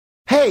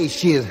Hey,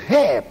 she's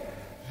hip.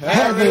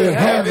 Heavy,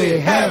 heavy,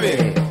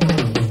 heavy.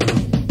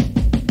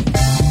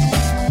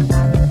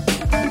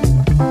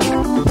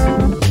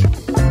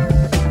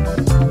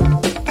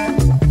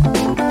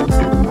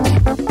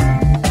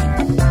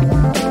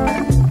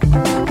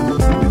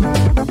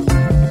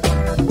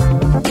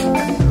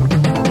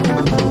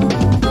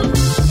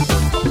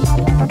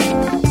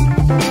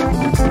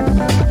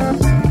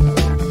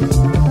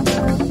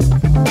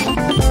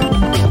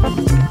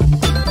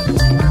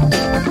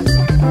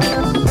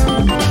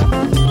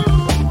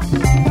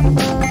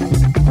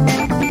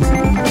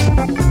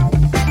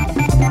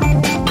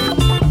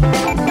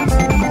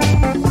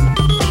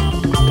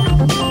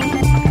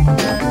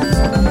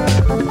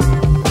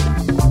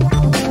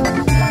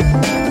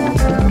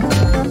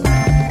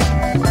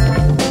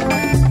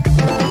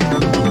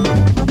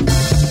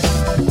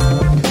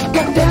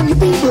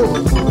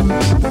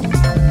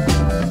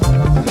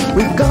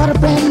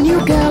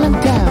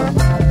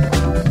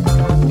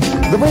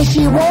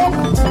 She walk,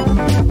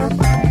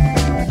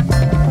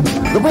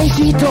 the way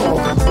she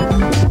talk,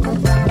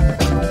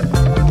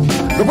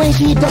 the way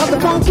she does the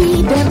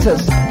funky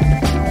dances,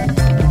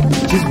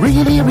 she's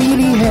really,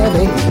 really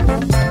heavy.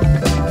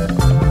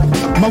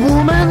 My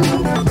woman,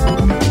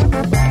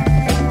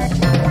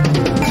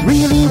 is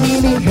really,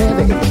 really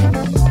heavy.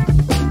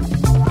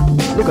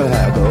 Look at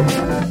her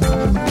go.